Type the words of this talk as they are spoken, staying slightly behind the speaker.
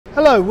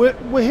Hello,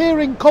 we're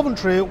here in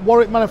Coventry at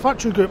Warwick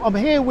Manufacturing Group. I'm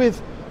here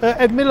with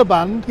Ed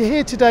Miliband. You're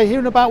here today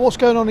hearing about what's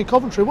going on in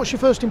Coventry. What's your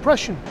first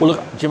impression? Well,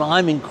 look, Jim,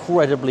 I'm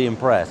incredibly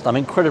impressed. I'm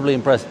incredibly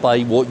impressed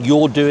by what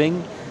you're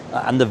doing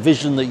and the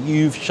vision that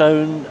you've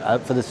shown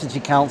for the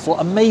City Council.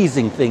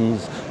 Amazing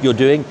things you're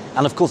doing.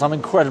 And of course, I'm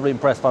incredibly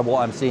impressed by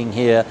what I'm seeing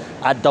here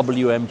at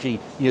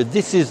WMG. You know,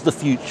 this is the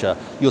future.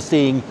 You're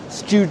seeing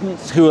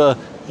students who are,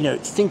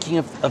 thinking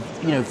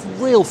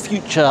of real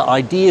future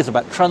ideas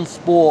about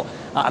transport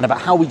and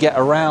about how we get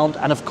around.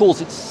 And of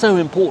course, it's so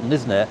important,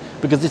 isn't it?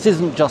 Because this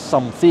isn't just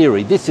some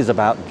theory. This is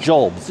about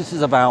jobs. This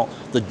is about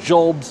the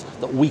jobs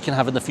that we can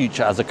have in the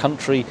future as a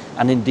country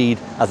and indeed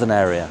as an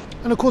area.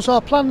 And of course,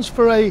 our plans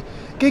for a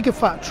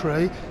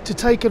gigafactory to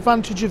take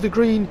advantage of the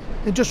green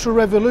industrial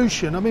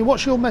revolution. I mean,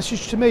 what's your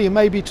message to me and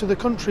maybe to the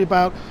country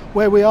about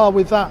where we are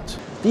with that?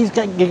 These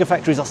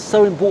gigafactories are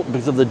so important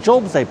because of the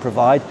jobs they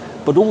provide,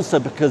 but also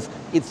because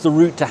it's the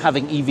route to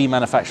having EV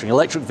manufacturing,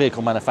 electric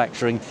vehicle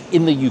manufacturing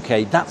in the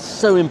UK. That's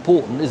so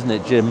important, isn't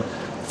it, Jim,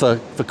 for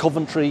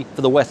Coventry,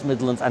 for the West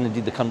Midlands and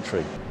indeed the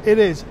country? It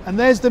is, and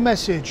there's the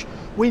message.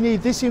 We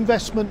need this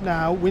investment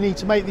now. We need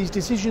to make these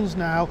decisions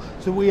now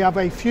so we have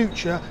a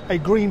future, a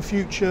green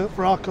future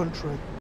for our country.